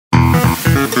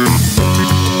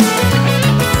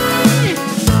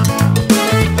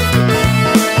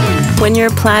When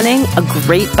you're planning a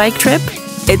great bike trip,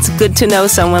 it's good to know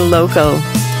someone local.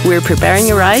 We're preparing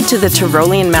a ride to the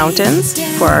Tyrolean mountains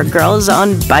for our Girls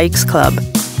on Bikes Club.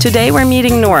 Today we're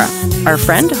meeting Nora, our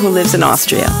friend who lives in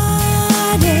Austria.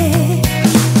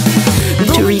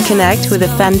 To reconnect with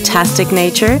the fantastic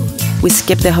nature, we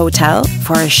skipped the hotel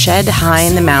for a shed high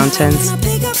in the mountains.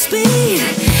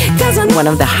 One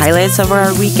of the highlights of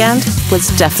our weekend was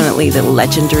definitely the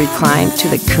legendary climb to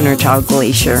the Tyrol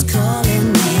glacier.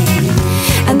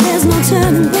 And there's no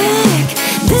turning back,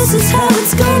 this is how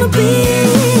it's gonna be.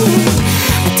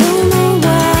 I don't know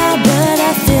why, but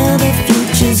I feel the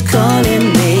future's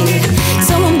calling me.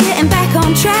 So I'm getting back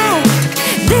on track,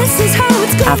 this is how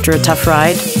it's gonna be. After a tough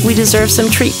ride, we deserve some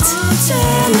treats.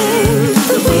 Turning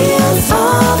the wheels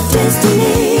of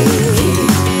destiny,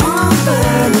 keep on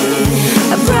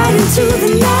burning, up right into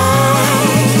the night.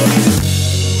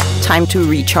 Time to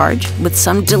recharge with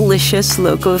some delicious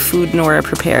local food Nora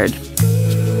prepared.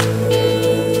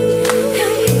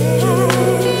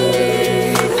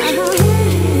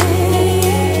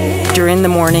 During the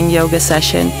morning yoga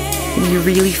session, we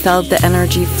really felt the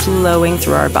energy flowing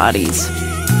through our bodies.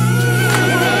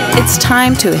 It's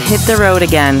time to hit the road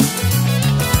again.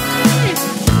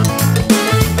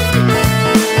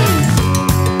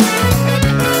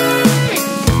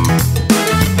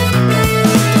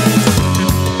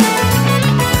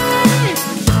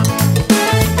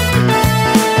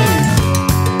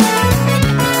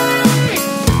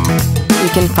 You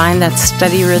can find that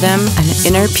steady rhythm and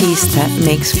inner peace that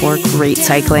makes for great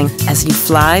cycling as you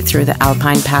fly through the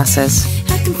Alpine passes.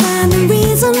 I can find the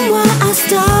reason why I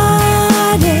started.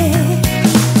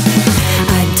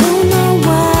 I don't know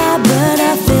why, but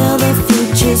I feel the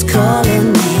future's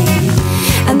calling me.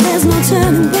 And there's no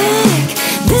turning back,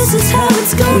 this is how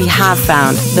it's going. We have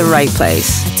found the right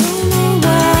place. I don't know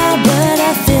why, but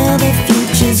I feel the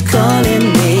future's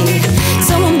calling me.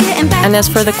 So I'm getting back. And as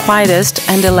for the quietest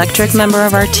and electric member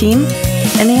of our team,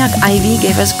 ENYAQ Ivy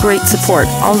gave us great support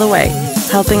all the way,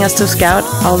 helping us to scout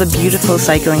all the beautiful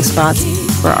cycling spots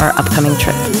for our upcoming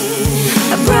trip.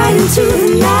 Right into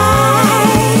the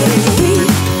night, keep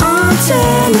on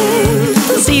turning.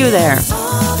 See you there.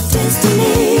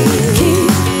 Destiny,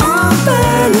 keep on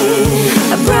burning,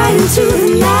 right into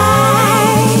the